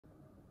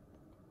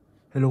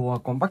Hello,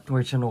 come back to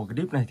my channel. Cái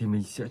clip này thì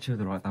mình sẽ chơi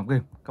từ loại 8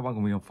 game. Các bạn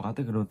cùng mình phá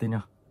từ cái đầu tiên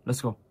nha.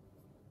 Let's go.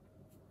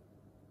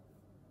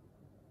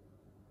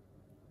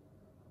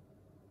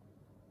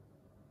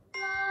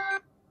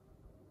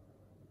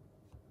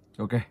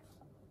 Ok.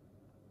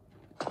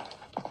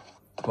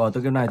 Và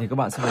từ game này thì các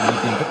bạn sẽ phải đi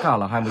tìm tất cả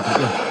là 20 túi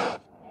tiền.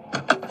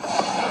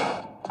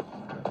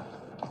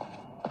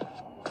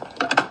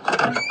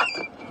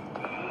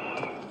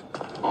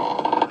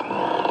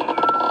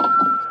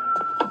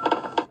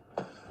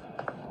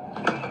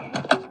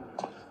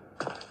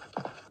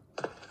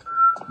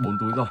 Bốn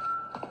túi rồi.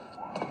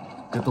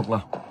 Tiếp tục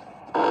nào.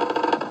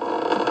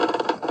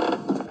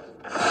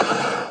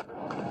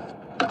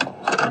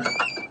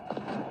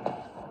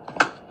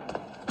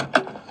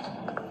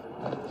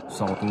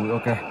 Sáu túi,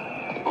 ok.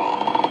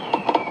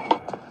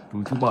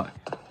 Túi thứ 7.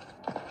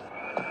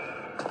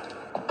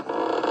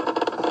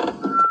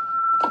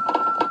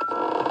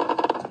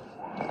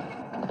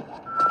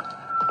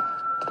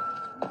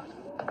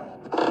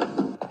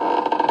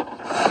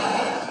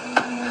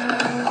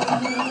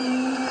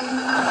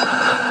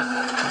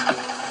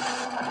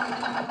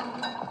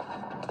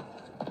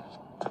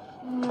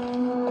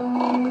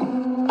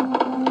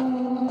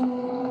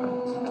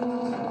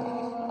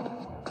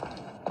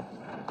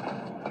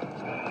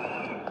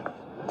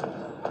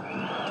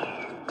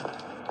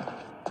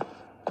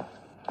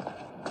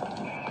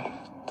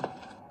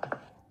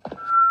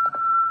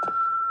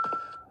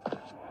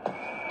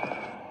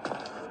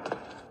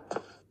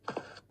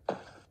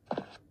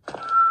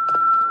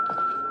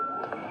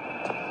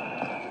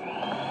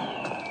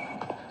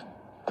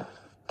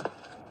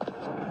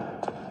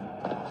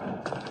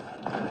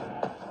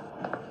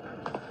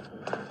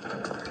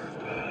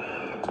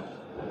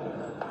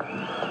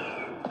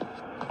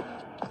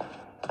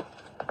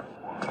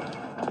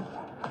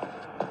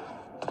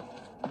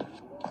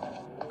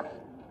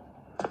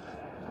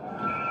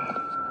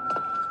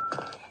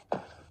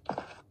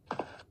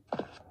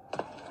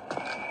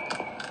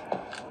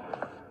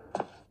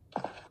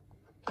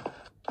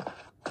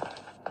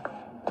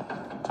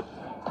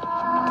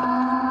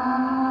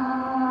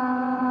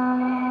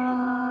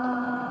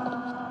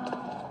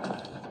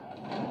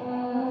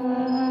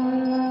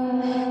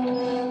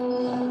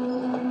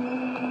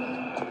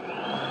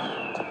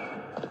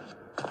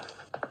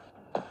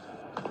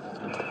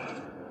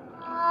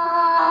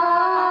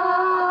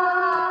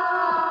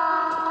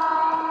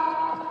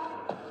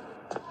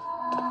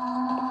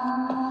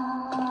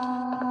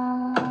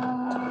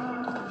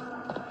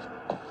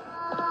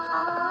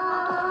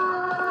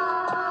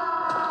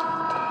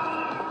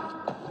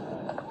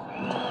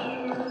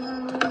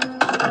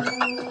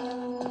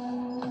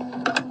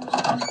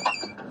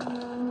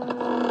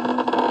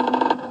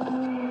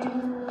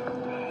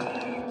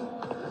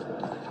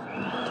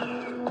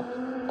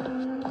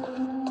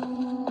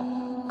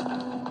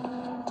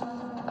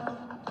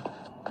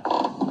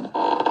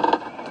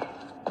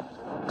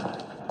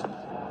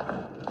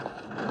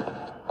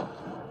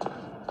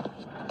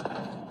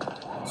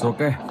 Rồi,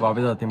 ok, và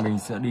bây giờ thì mình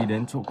sẽ đi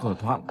đến chỗ cửa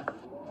thoát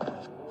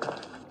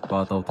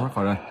và tàu thoát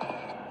khỏi đây.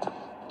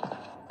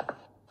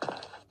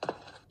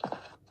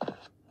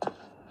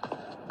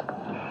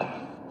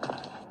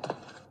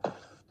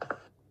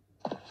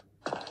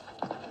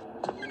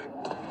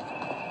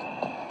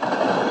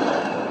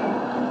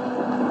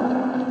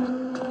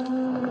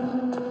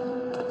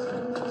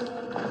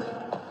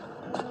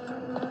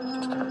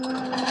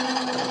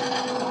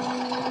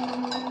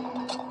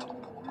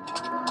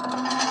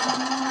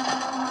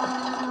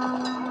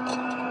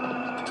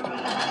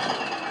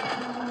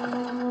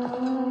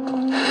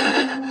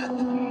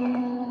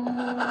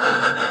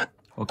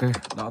 Ok,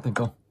 đã thành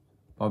công.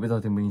 Và bây giờ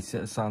thì mình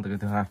sẽ sang từ cái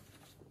thứ hai,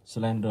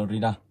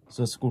 Slendrina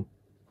The Cellar.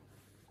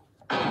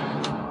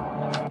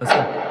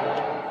 Let's go.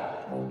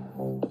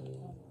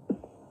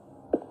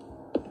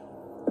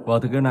 Và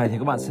từ cái này thì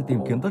các bạn sẽ tìm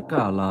kiếm tất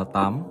cả là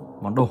 8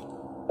 món đồ.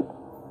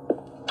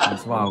 Mình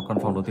sẽ vào căn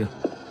phòng đầu tiên.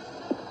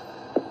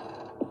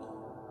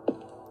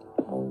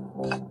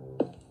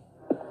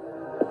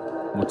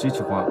 Một chiếc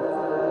chìa khóa.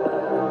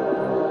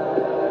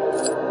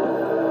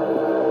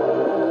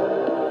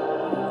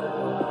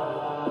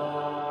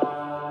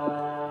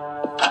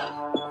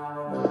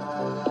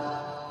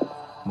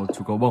 Một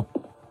chú gấu bông.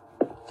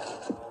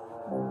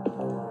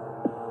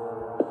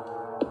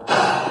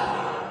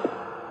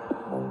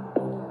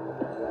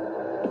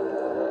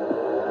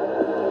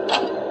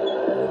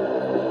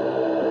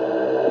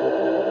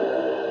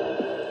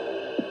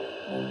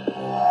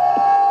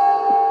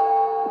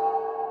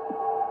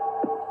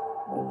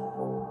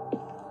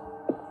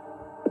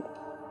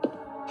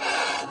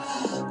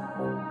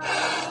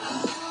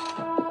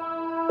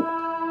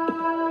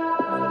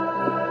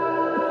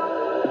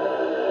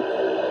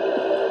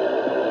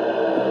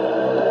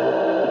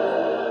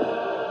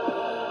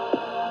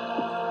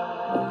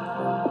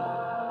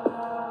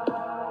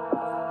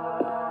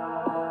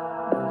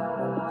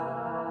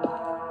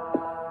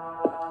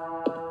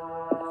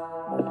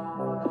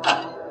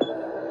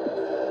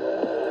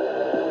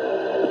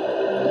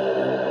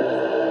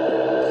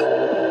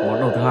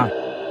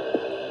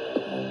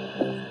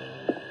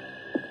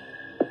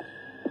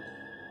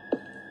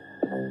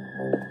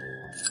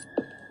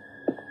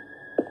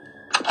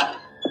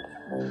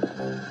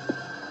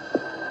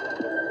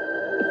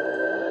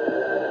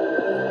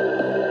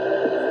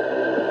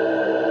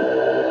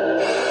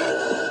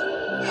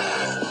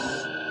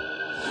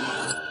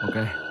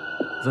 Ok,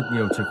 rất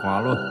nhiều chìa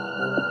khóa luôn.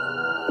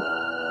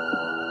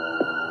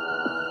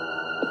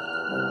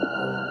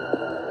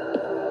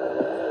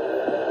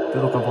 Tiếp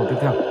tục căn phòng tiếp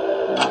theo.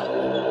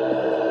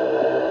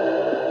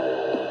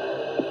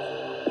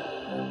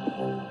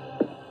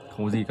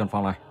 Không có gì căn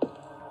phòng này.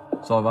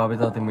 Rồi và bây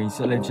giờ thì mình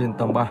sẽ lên trên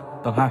tầng 3,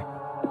 tầng 2.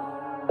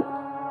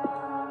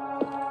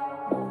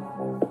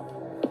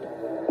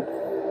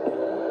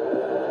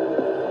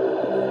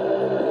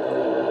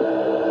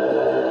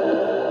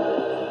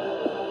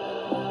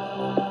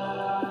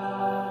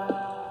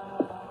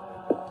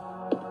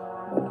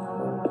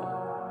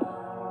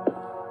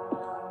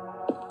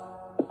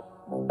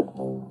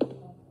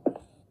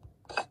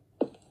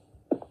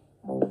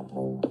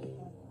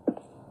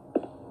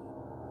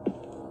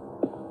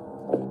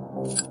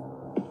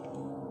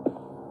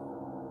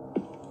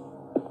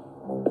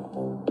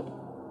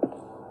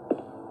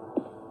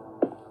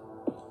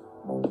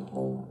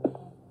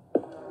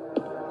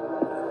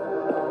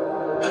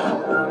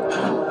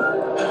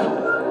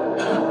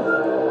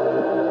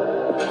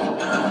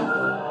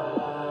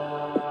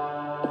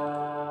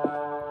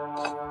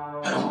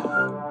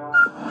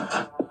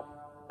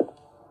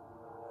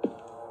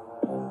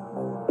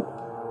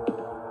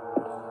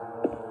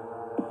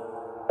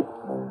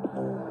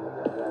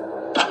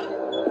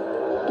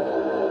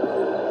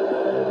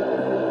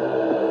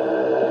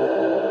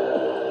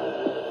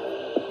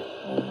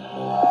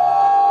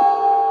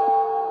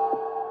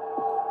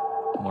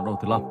 Món đồ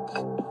thứ 5.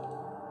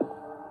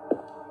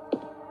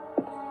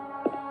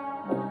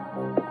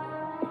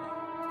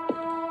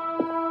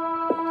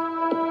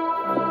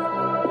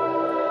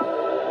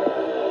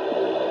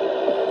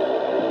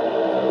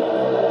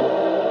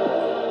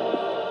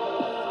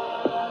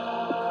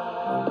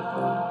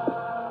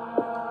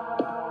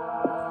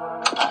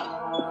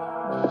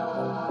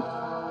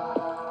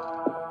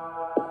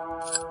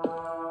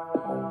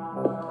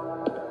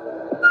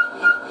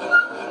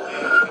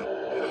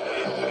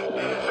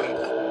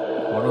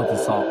 Món đồ thứ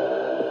 6.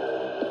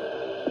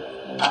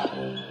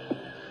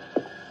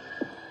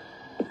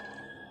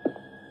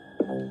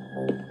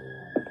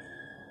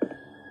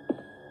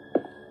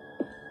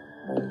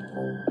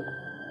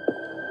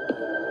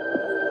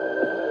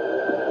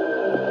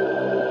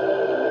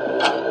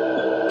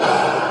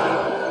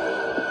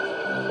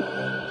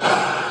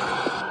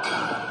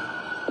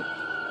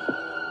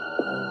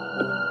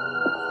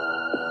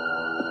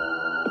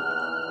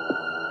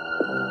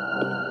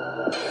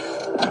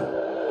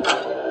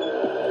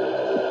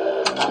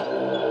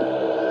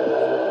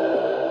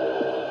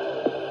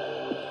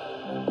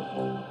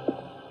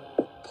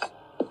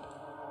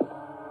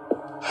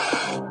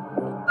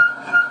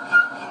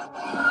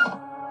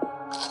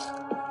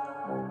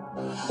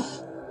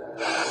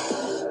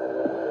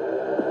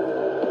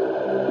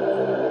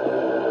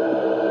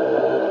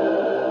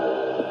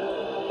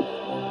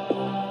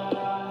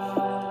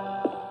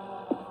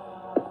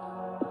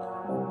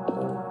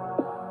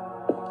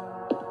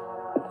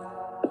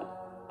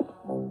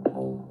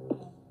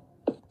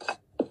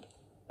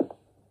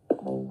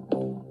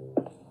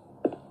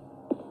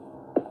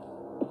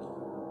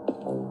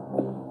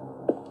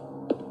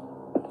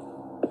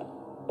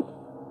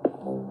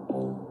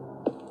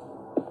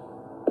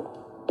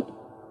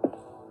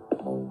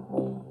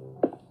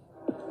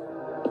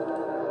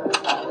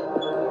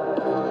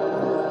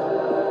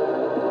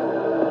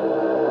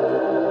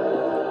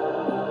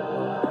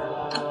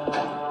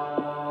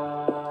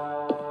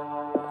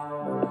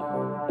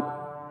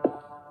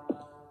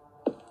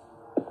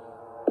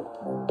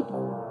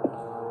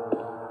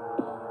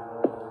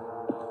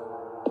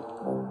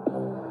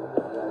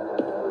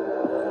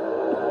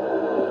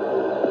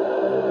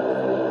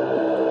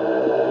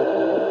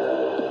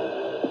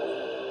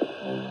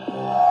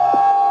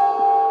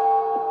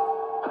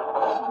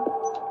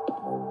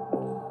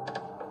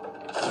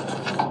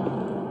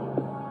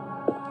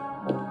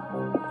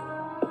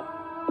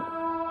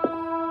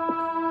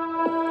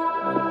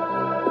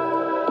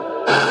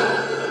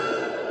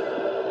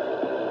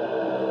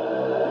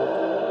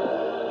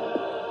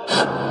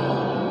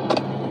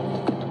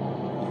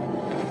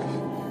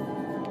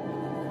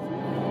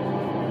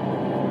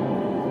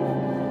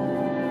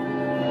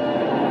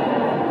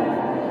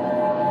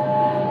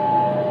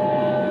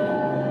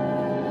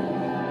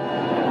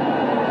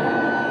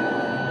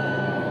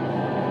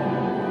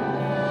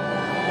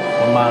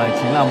 Mà này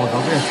chính là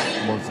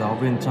một giáo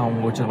viên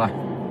trong ngôi trường này.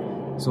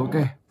 Rồi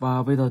ok,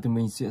 và bây giờ thì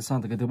mình sẽ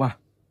sang tới cái thứ 3,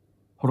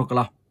 Horror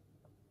Cloud.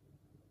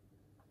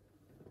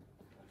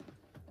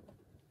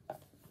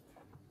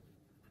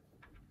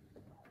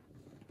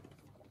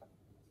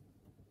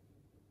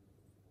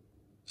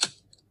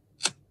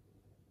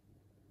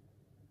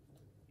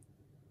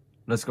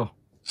 Let's go.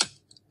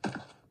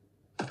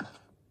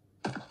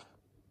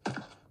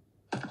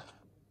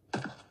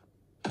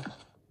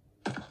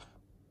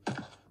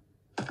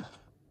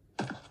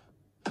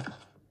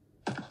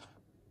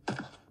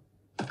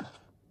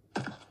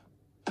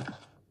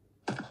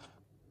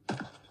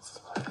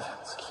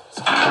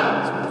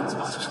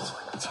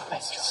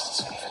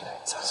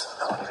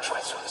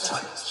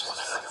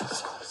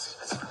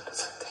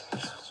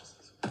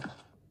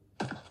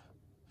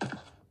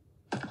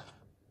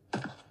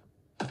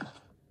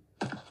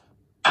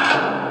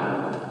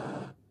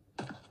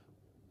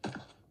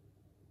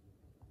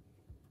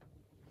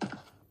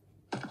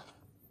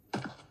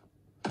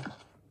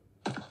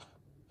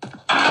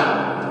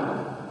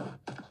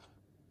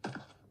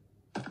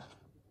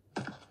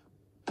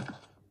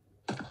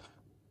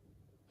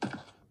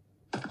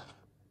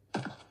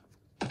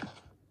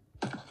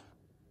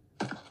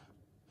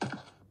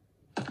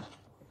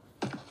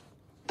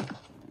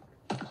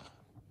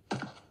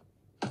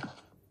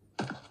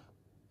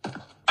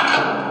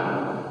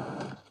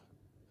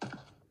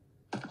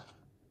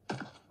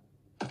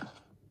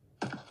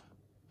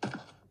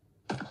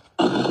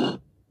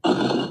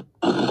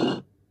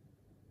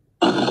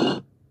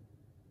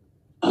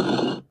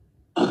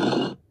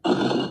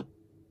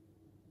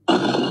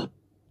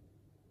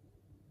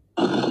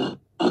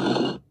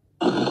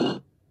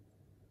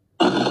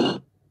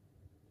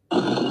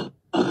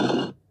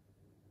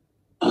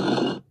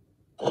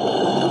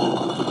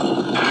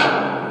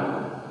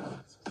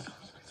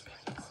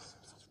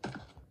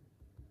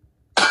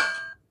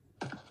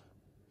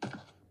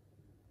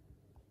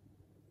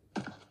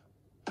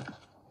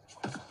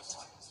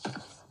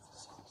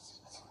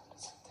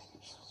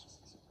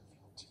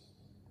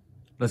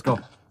 Let's go.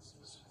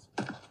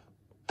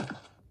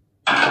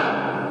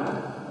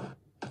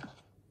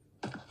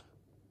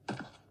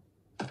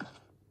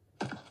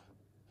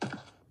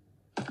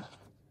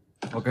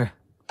 Ok,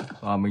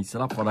 và mình sẽ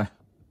lắp vào đây.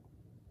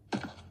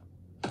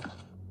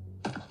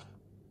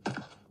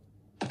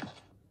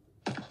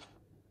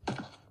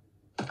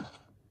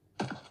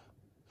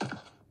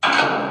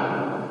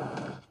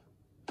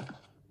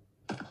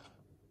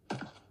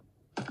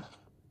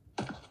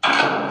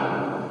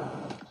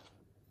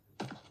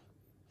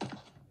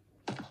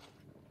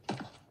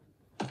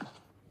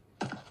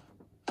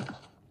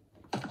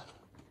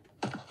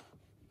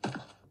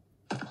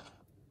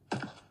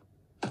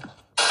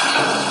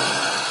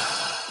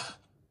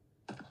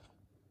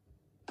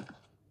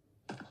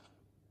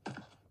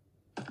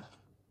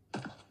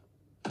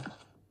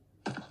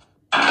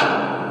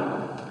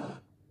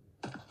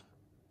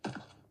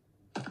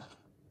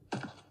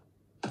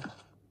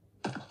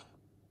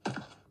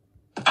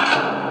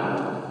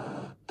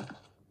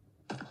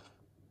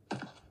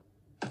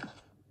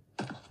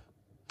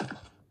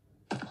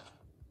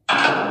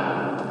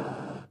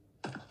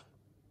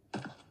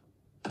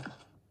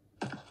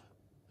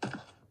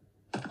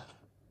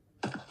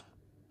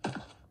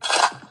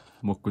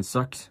 Một quyển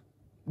sách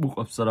Book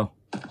of Shadow.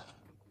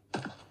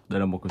 Đây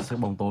là một quyển sách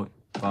bóng tối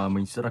và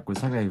mình sẽ đặt quyển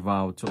sách này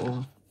vào chỗ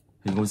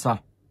hình ngôi sao.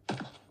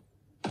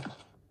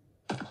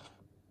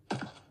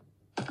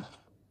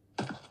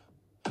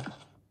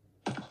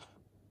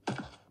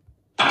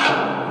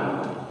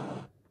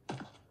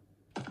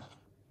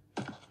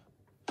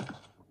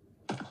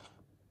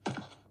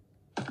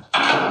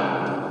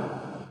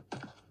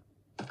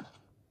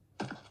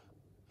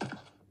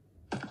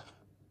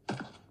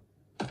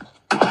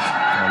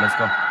 Rồi, let's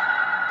go.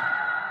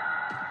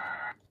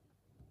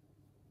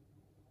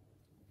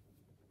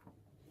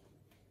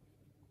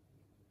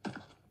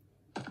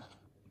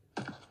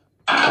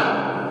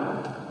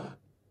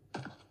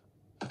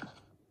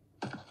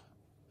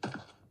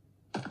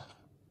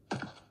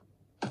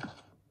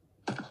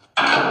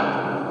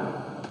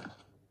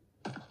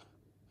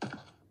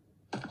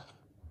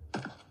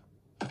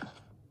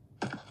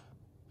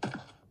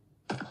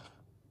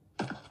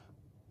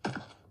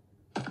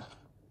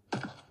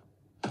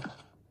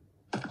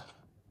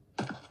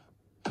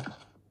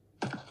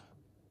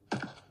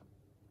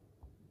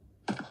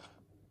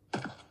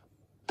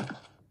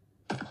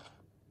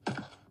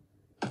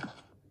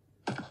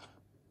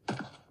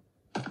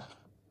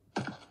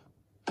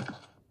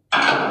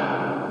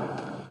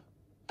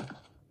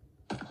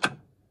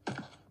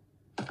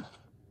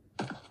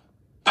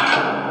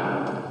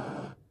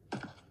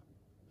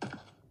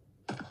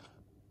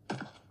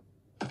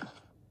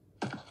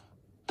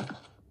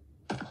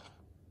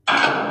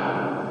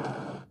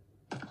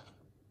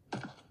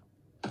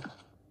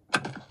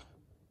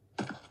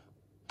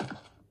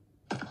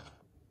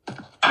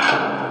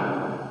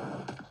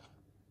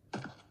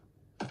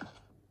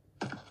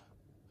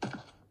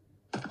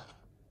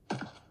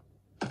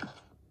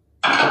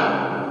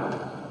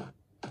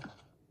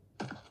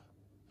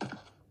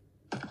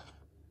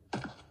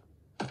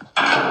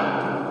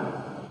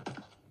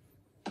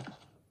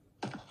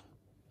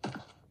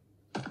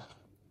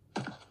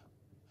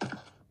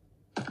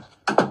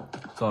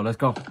 Rồi, let's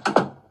go.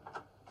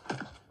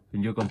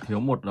 Hình như còn thiếu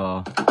một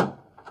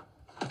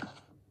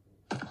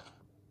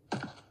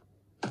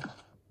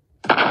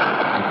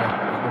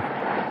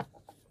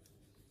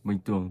mình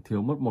tưởng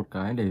thiếu mất một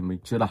cái để mình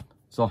chưa đặt.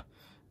 Rồi,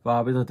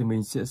 và bây giờ thì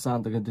mình sẽ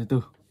sang tới cái thứ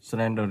tư,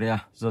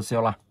 Slendrina The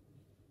Cellar.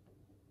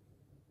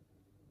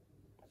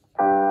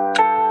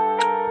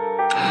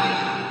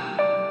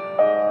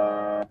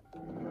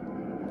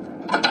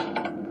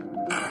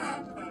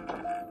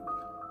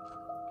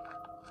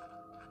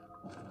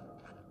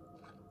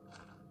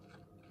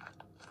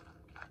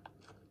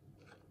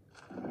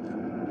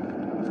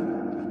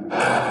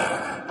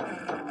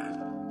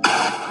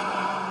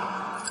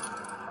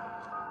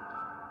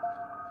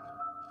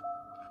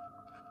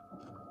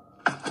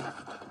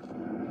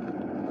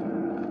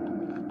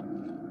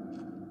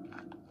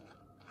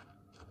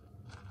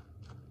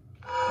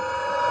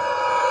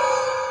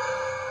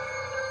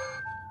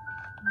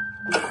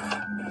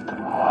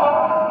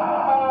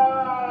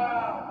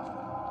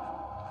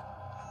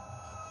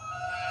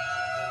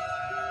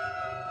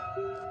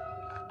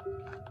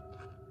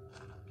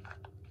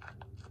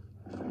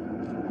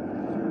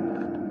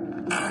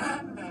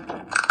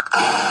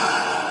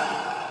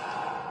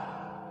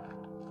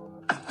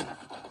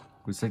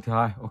 Quyển sách thứ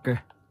hai, ok.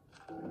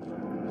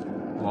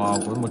 Wow,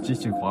 có một chiếc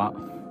chìa khóa.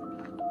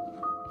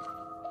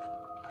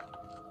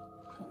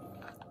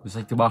 Quyển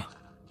sách thứ ba.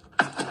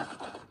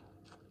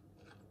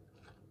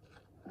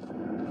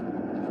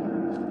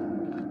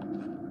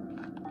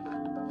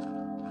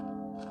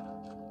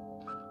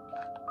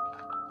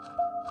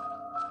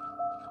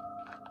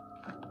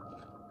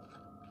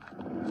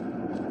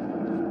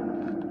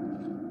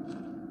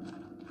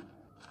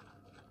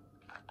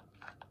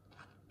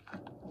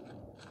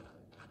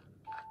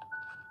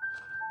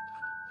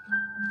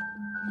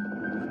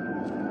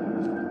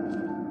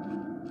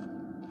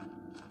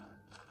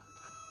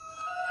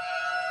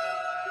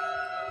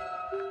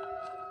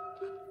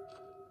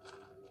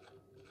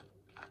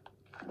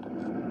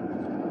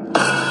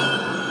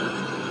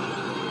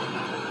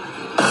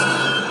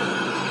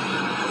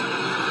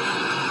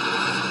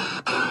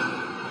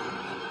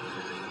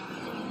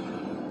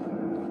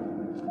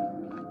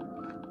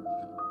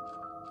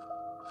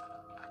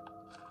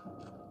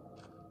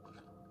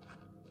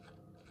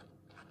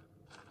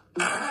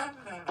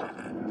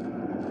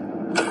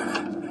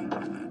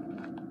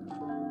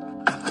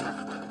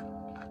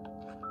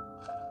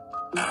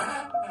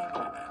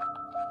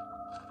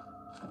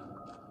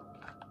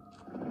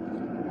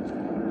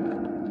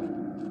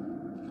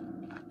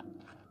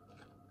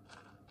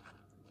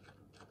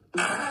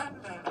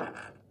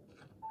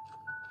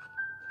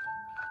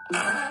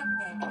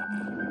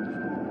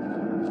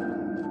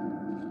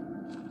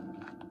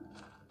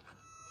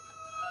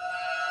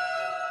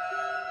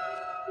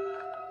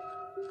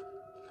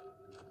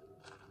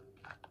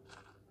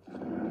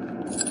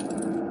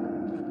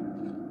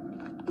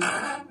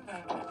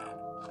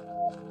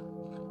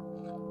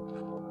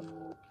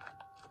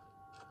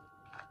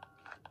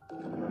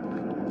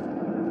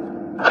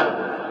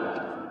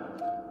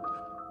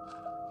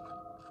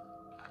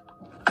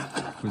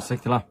 quyển sách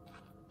thứ 5.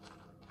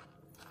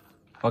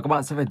 Và các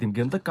bạn sẽ phải tìm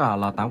kiếm tất cả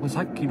là 8 quyển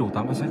sách. Khi đủ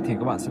 8 quyển sách thì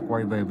các bạn sẽ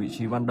quay về vị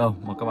trí ban đầu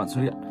mà các bạn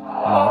xuất hiện.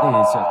 Ở đó thì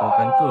sẽ có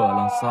cánh cửa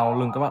đằng sau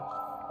lưng các bạn.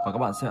 Và các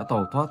bạn sẽ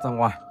tẩu thoát ra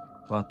ngoài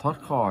và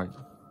thoát khỏi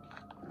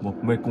một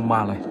mê cung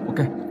ma này.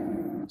 Ok.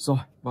 Rồi,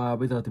 và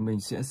bây giờ thì mình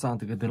sẽ sang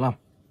từ cái thứ 5.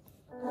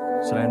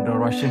 Slender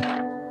Rising.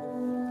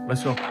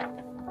 Let's go.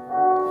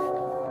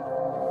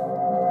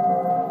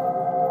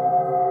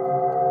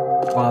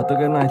 Và từ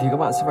cái này thì các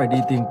bạn sẽ phải đi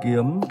tìm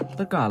kiếm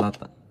tất cả là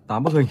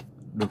 8 bức hình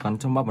được gắn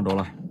trong map bản đồ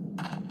này.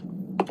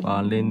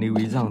 Và nên lưu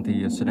ý rằng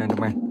thì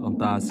Slenderman ông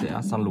ta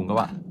sẽ săn lùng các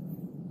bạn.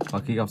 Và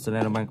khi gặp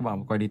Slenderman các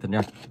bạn quay đi thật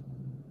nhanh.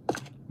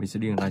 Mình sẽ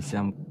đi ở này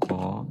xem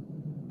có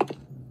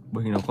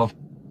bức hình nào không.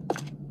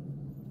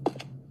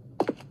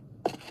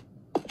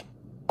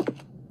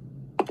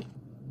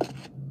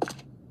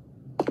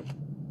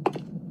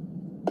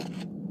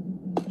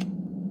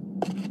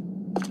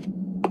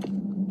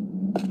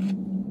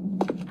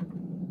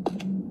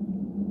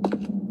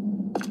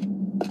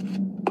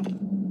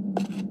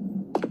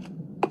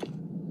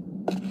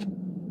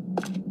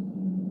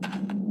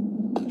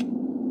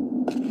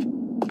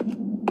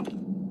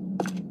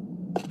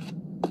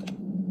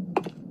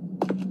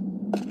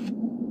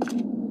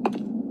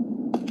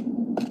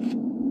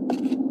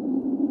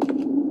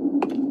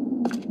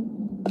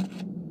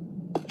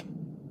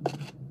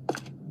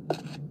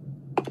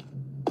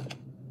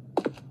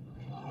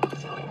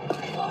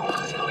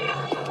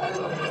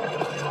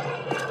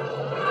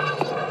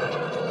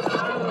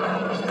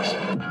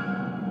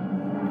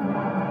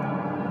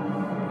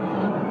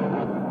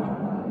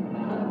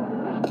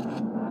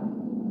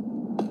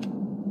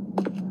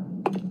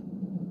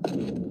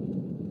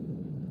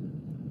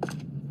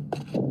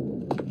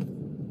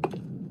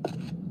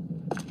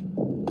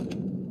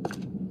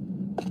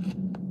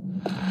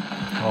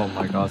 Oh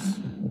my gosh.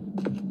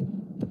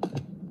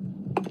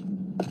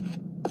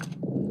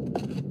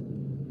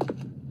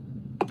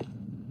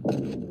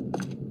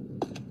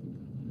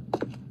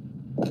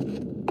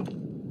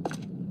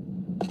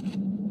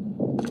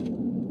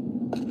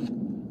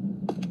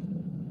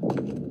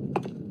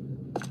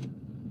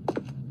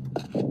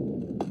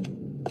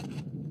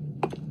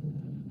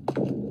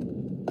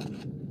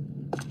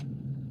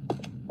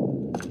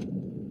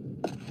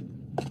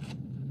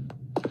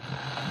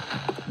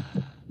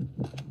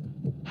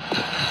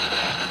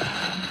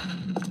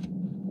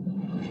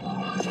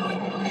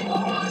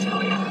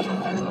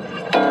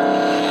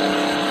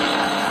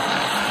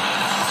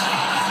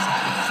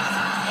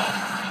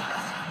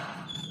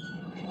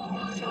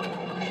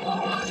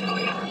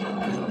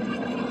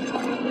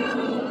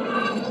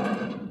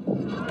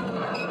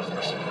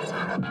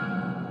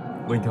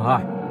 Bình thứ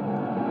 2.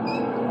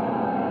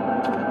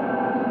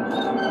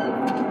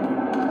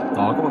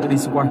 Đó, các bạn cứ đi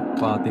xung quanh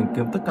và tìm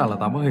kiếm tất cả là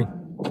 8 bức hình.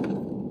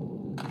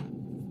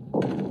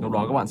 Lúc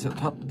đó các bạn sẽ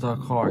thoát ra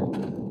khỏi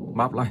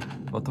map này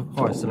và thoát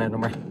khỏi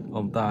Slenderman.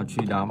 Ông ta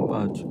truy đám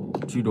và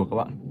truy đuổi các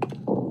bạn.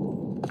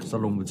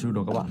 Săn lùng và truy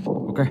đuổi các bạn.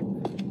 Ok.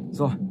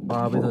 Rồi,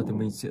 và bây giờ thì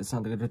mình sẽ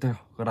sang tới cái tiếp theo,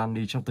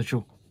 Granny Chapter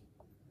 2.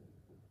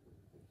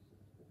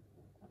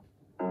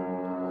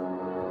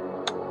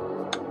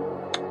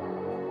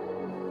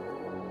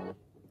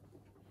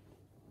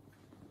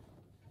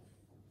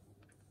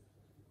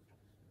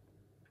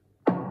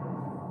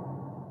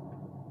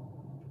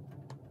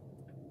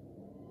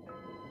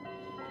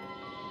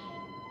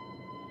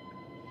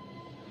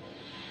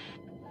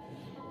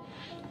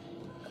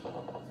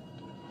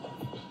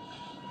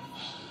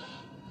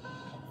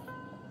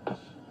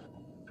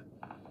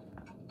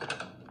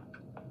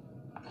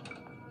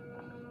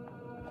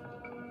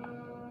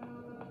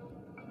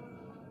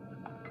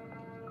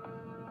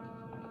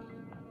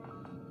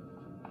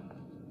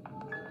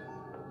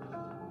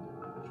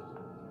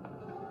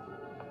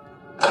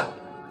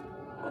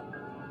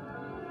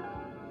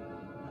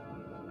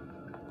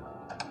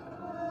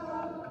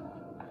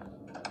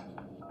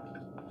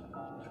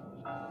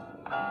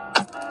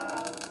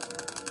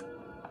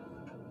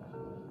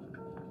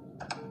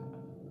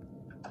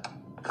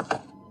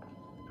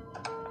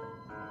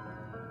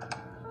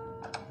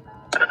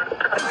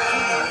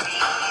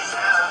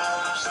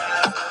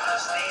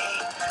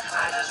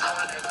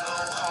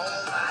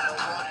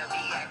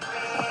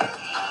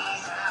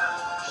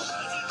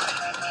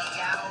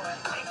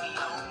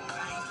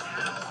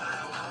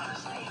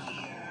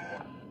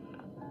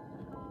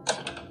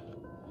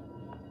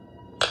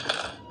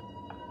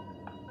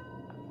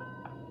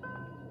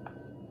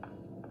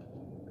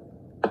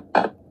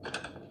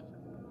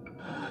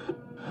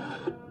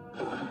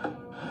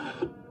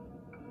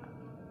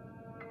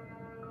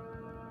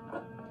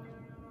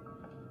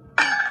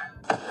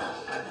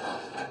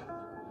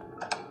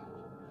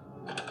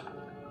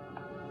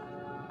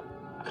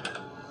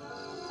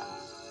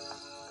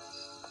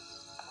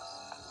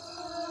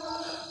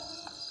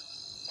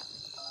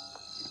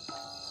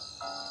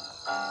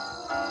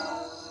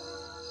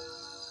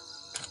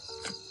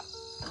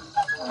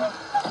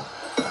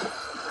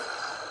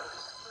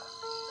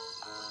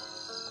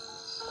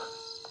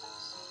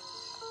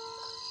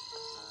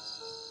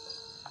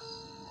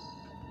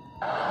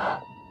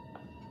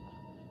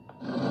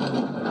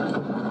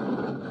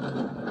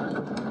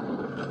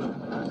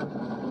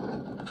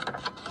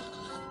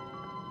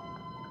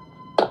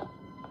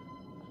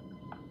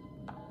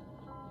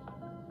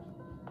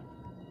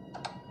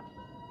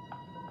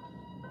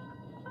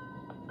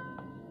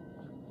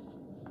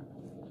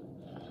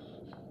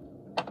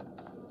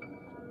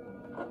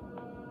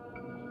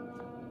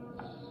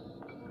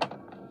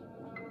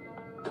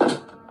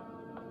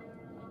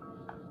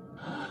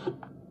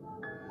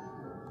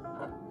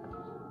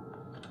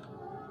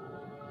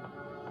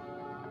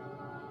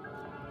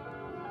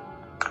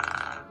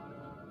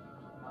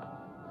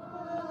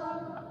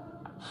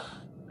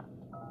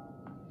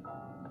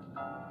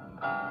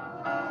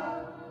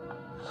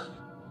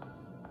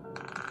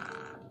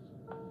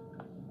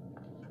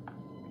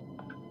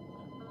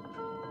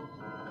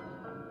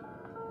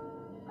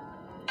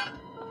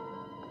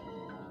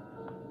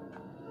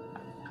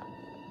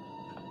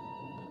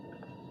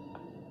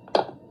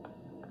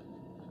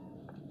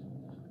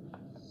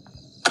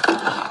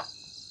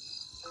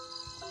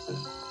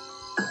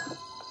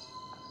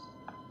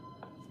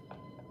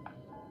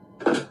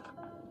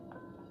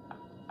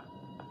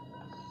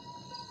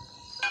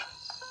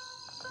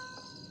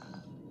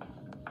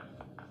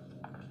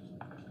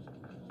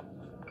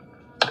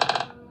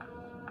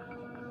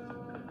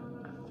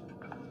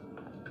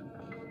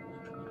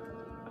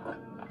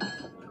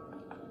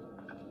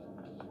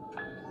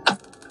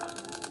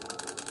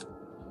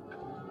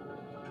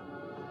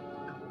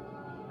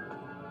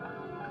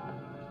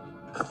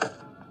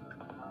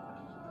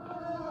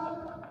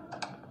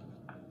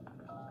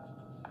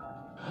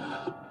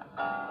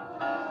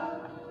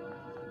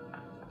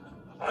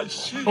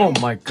 Oh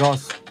my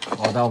god.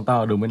 Hóa ra ông ta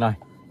ở đường bên này.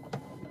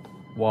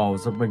 Wow,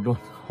 giật mình luôn.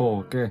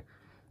 Ok.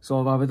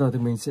 Rồi và bây giờ thì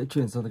mình sẽ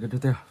chuyển sang cái tiếp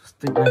theo.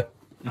 Stickman.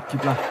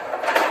 Keep lại.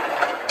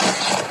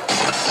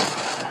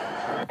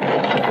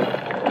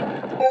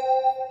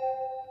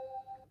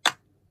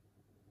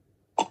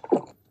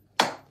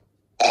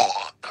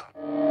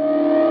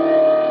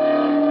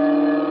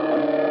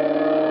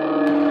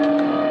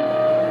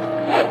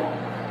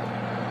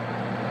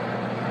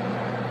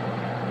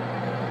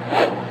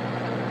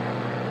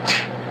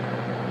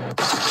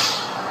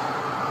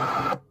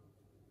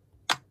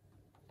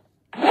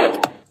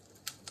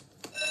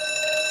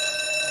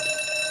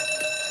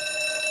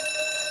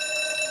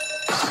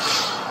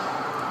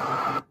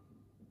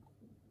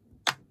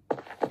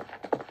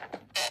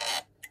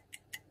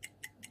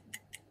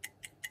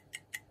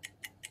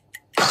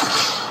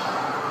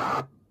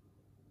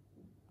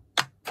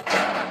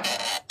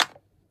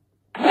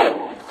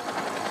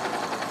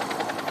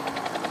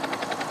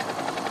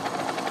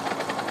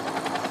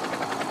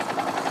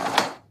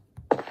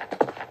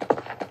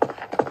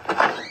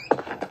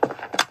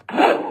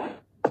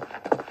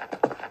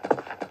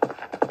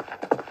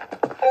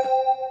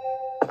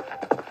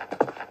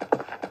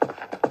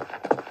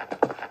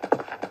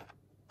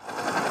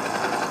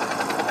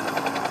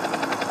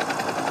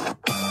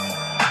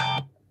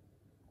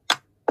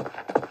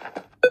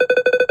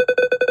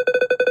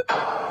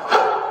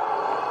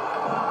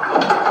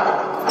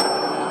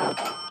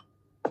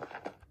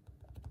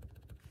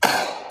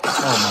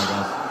 Oh my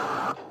god.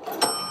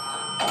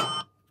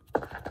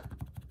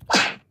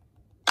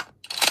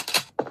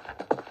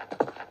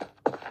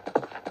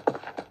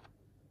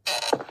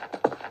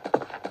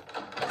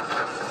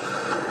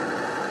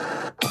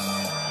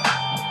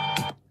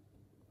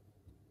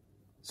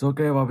 Rồi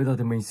ok, và bây giờ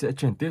thì mình sẽ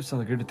chuyển tiếp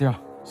sang cái tiếp theo.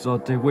 Rồi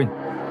Win.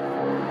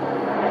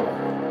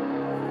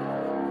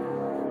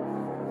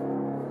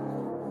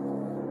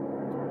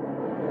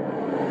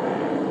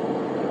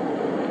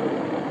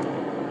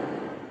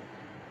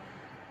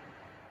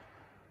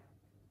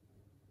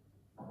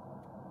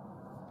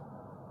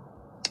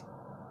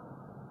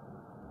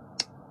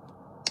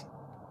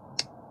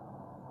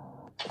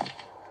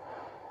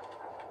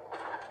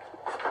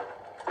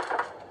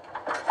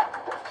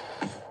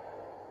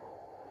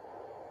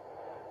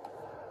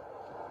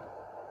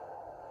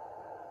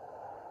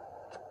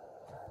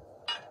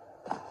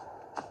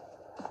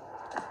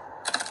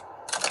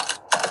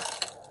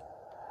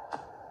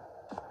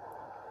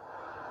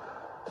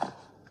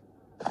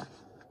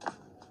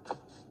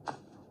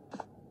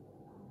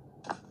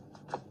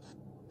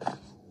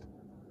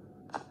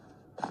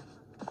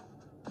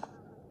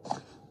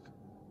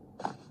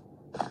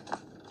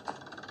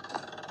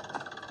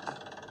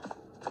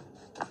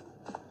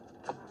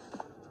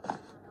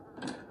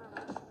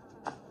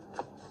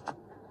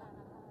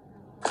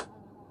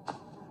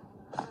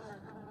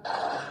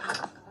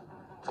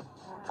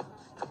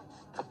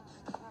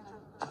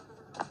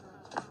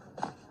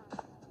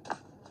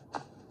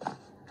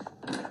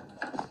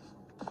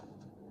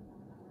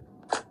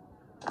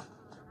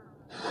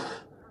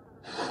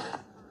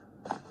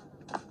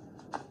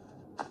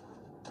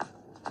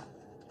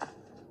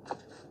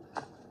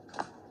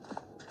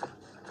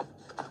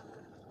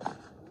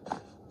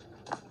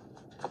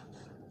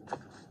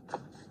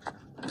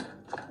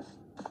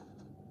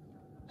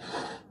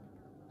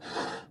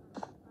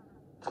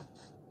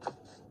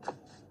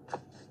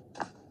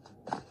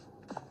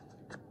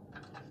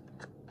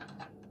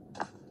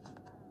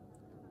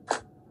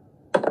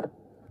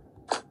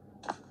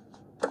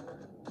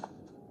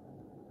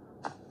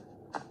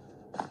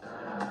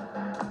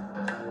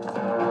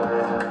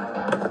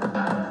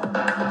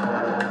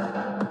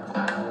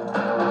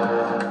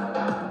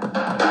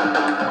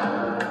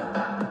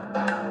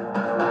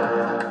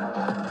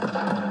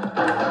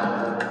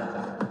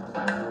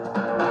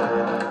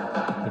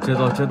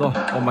 Chết rồi.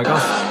 Oh my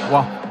god.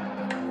 Wow.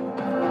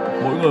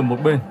 Mỗi người một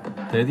bên.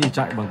 Thế thì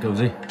chạy bằng kiểu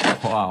gì?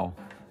 Wow.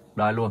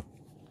 Đài luôn.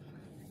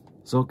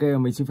 Rồi ok,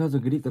 mình xin phép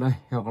dừng clip tại đây.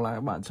 Hẹn gặp lại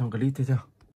các bạn trong clip tiếp theo.